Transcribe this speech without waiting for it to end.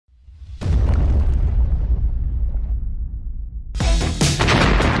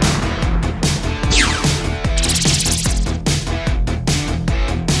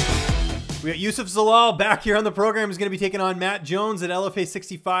Youssef Zalal back here on the program is going to be taking on Matt Jones at LFA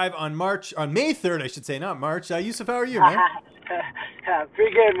 65 on May 3rd, I should say, not March. Youssef, how are you, man?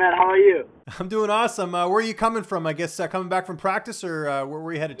 Pretty good, man. How are you? I'm doing awesome. Where are you coming from? I guess coming back from practice, or where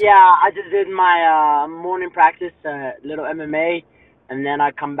were you headed to? Yeah, I just did my morning practice, little MMA, and then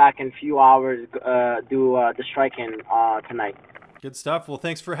I come back in a few hours, do the striking tonight. Good stuff. Well,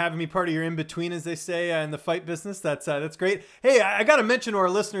 thanks for having me part of your in-between, as they say, in the fight business. That's great. Hey, I got to mention to our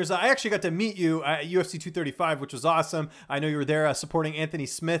listeners, I actually got to meet you at UFC 235, which was awesome. I know you were there supporting Anthony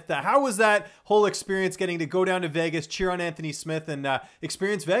Smith. How was that whole experience, getting to go down to Vegas, cheer on Anthony Smith, and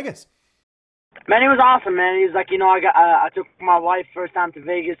experience Vegas? Man, it was awesome, man. He was like, I took my wife first time to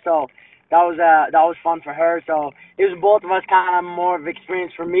Vegas, so that was fun for her. So it was both of us, kind of more of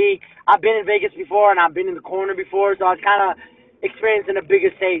experience for me. I've been in Vegas before, and I've been in the corner before, so I was kind of experiencing a bigger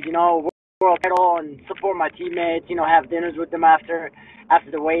stage, world title, and support my teammates, have dinners with them after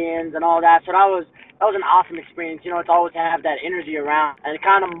the weigh-ins and all that. So that was an awesome experience. It's always to have that energy around, and it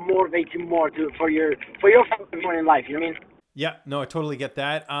kind of motivates you more for your point in life. You know what I mean? Yeah, no, I totally get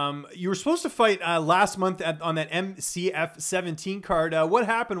that. You were supposed to fight last month on that MCF 17 card. What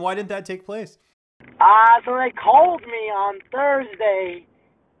happened? Why didn't that take place? So they called me on Thursday,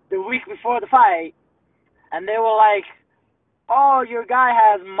 the week before the fight, and they were like, "Oh, your guy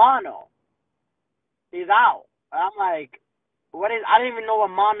has mono. He's out." I'm like, "What is?" I didn't even know what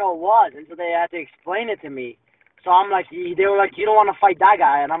mono was until they had to explain it to me. So I'm like, they were like, "You don't want to fight that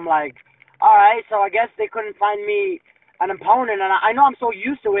guy," and I'm like, "All right." So I guess they couldn't find me an opponent, and I know I'm so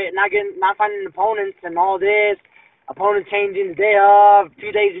used to it, not finding opponents and all this, opponent changing the day of,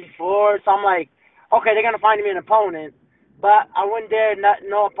 2 days before. So I'm like, okay, they're gonna find me an opponent. But I went there,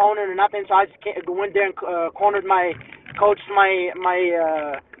 no opponent or nothing. So I just went there and cornered coached my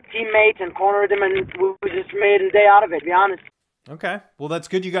teammates and cornered them, and we just made a day out of it, to be honest. Okay. Well, that's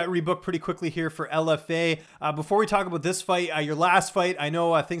good. You got rebooked pretty quickly here for LFA. Before we talk about this fight, your last fight, I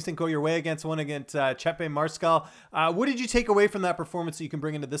know things didn't go your way against Chepe Mariscal. What did you take away from that performance that you can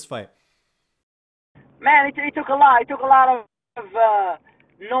bring into this fight? Man, it took a lot. It took a lot of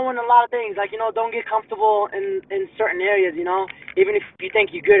knowing a lot of things. Like, don't get comfortable in certain areas, even if you think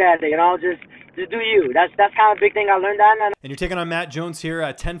you're good at it, just do you. That's kind of a big thing I learned that. And you're taking on Matt Jones here,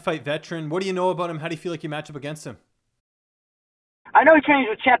 a 10-fight veteran. What do you know about him? How do you feel like you match up against him? I know he trains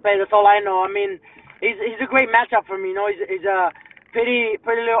with Chepe. That's all I know. I mean, he's a great matchup for me. He's a pretty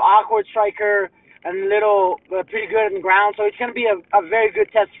little awkward striker and pretty good on the ground. So it's gonna be a very good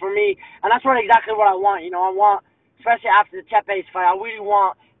test for me, and that's exactly what I want. I want, especially after the Chepe's fight, I really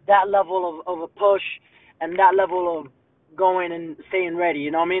want that level of a push and that level of going and staying ready.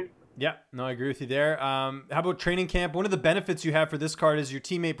 You know what I mean? Yeah, no, I agree with you there. How about training camp? One of the benefits you have for this card is your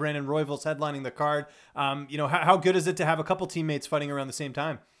teammate Brandon Royval's headlining the card. How good is it to have a couple teammates fighting around the same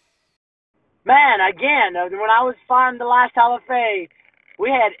time? Man, again, when I was fighting the last LFA, we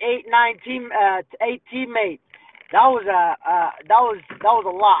had 8 teammates. That was a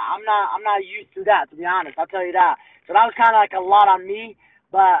lot. I'm not used to that, to be honest. I'll tell you that. So that was kind of like a lot on me.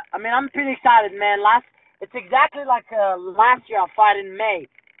 But I mean, I'm pretty excited, man. It's exactly like last year. I fought in May.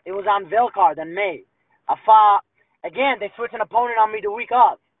 It was on Velcard in May. I fought again. They switched an opponent on me the week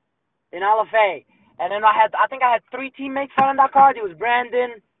of in LFA, and then I think I had 3 teammates fight on that card. It was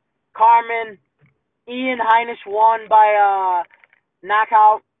Brandon, Carmen, Ian Heinisch won by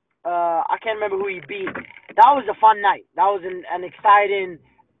knockout. I can't remember who he beat. That was a fun night. That was an exciting,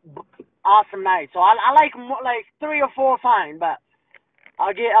 awesome night. So I like 3 or 4 fine, but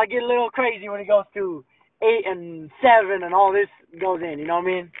I get a little crazy when it goes to 8 and 7 and all this goes in. You know what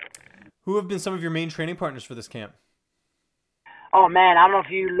I mean? Who have been some of your main training partners for this camp? Oh man, I don't know if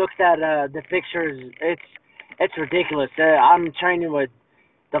you looked at the pictures. It's ridiculous. I'm training with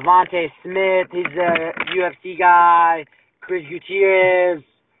Devontae Smith. He's a UFC guy. Chris Gutierrez.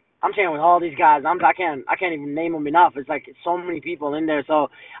 I'm training with all these guys. I can't even name them enough. It's like so many people in there. So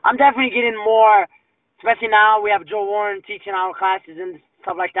I'm definitely getting more, especially now we have Joe Warren teaching our classes and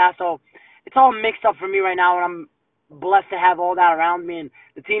stuff like that. So it's all mixed up for me right now, and I'm blessed to have all that around me. And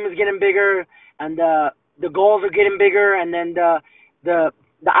the team is getting bigger, and the goals are getting bigger, and then the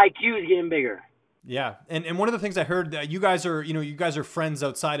IQ is getting bigger. Yeah, and one of the things I heard, you guys are friends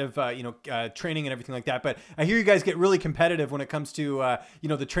outside of training and everything like that. But I hear you guys get really competitive when it comes to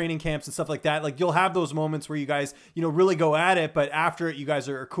the training camps and stuff like that. Like you'll have those moments where you guys really go at it, but after it you guys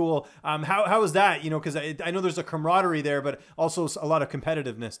are cool. How is that? Because I know there's a camaraderie there, but also a lot of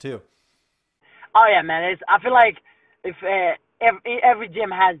competitiveness too. Oh yeah, man. I feel like if every gym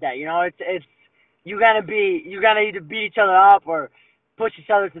has that. It's you gotta either beat each other up or push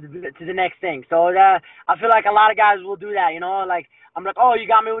each other to the next thing. So I feel like a lot of guys will do that, you know. Like I'm like, oh, you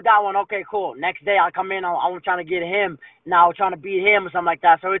got me with that one. Okay, cool. Next day I come in, I'm trying to get him. Now I'm trying to beat him or something like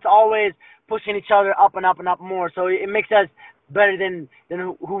that. So it's always pushing each other up and up and up more. So it makes us better than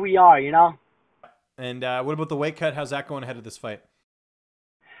who we are, you know. And what about the weight cut? How's that going ahead of this fight?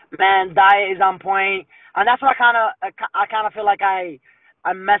 Man, diet is on point, and that's what I kind of feel like I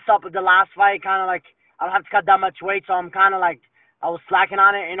messed up with the last fight. Kind of like I don't have to cut that much weight, so I'm kind of like I was slacking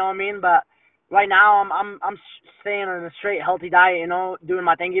on it, you know what I mean? But right now I'm staying on a straight healthy diet, you know, doing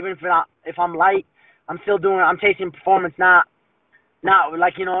my thing. Even if I'm light, I'm chasing performance, not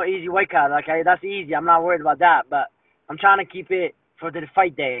like, you know, easy weight cut. Like that's easy. I'm not worried about that, but I'm trying to keep it for the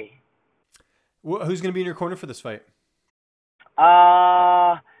fight day. Who's going to be in your corner for this fight?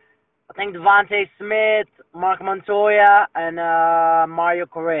 I think Devontae Smith, Mark Montoya, and Mario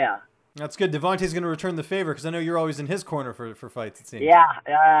Correa. That's good. Devontae's going to return the favor because I know you're always in his corner for fights, it seems.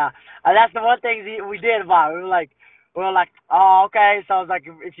 Yeah. And that's the one thing we did about it. We were like, oh, okay. So I was like,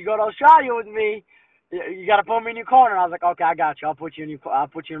 if you go to Australia with me, you got to put me in your corner. I was like, okay, I got you. I'll put you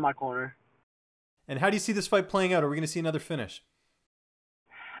in my corner. And how do you see this fight playing out? Are we going to see another finish?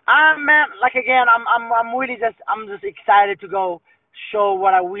 Man, like again, I'm just excited to go show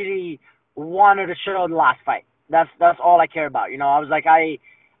what I really wanted to show in the last fight. That's all I care about. You know, I was like,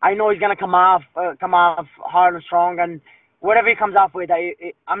 I know he's gonna come off hard and strong, and whatever he comes off with,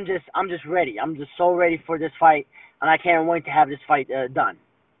 I'm just ready. I'm just so ready for this fight, and I can't wait to have this fight done.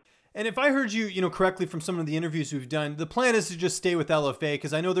 And if I heard you correctly from some of the interviews we've done, the plan is to just stay with LFA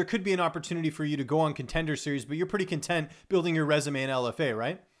because I know there could be an opportunity for you to go on Contender Series, but you're pretty content building your resume in LFA,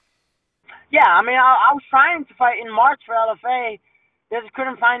 right? Yeah, I mean, I was trying to fight in March for LFA. They just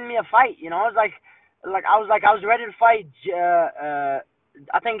couldn't find me a fight. You know, it was I was ready to fight.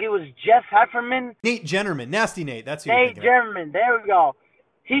 I think it was Jeff Hefferman. Nate Jennerman, Nasty Nate. That's who Nate Jennerman. There we go.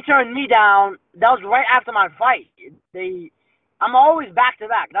 He turned me down. That was right after my fight. I'm always back to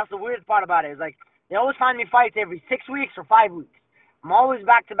back. That's the weirdest part about it. It's like they always find me fights every 6 weeks or 5 weeks. I'm always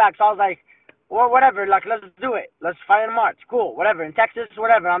back to back. So I was like, well, whatever. Like, let's do it. Let's fight in March. Cool. Whatever. In Texas,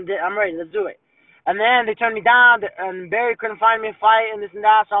 whatever. I'm ready. Let's do it. And then they turned me down, and Barry couldn't find me a fight and this and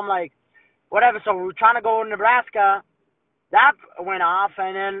that. So I'm like, whatever. So we were trying to go to Nebraska. That went off,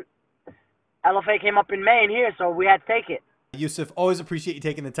 and then LFA came up in Maine here, so we had to take it. Youssef, always appreciate you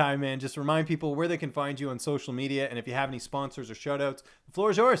taking the time, man. Just remind people where they can find you on social media, and if you have any sponsors or shout-outs, the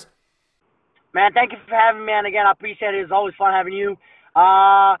floor is yours. Man, thank you for having me, and again, I appreciate it. It's always fun having you.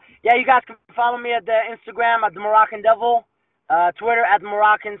 Yeah, you guys can follow me at the Instagram at the Moroccan Devil, Twitter at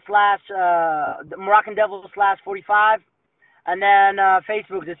Moroccan Devil /45, and then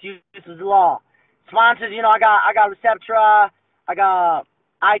Facebook, just Youssef Zalal. Sponsors, you know, I got Receptra, I got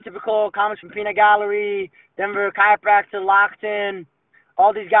iTypical, Comics from Peanut Gallery, Denver Chiropractor, Lockton,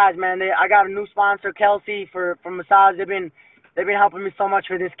 all these guys, man. I got a new sponsor, Kelsey, for massage. They've been helping me so much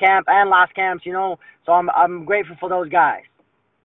for this camp and last camps, you know. So I'm grateful for those guys.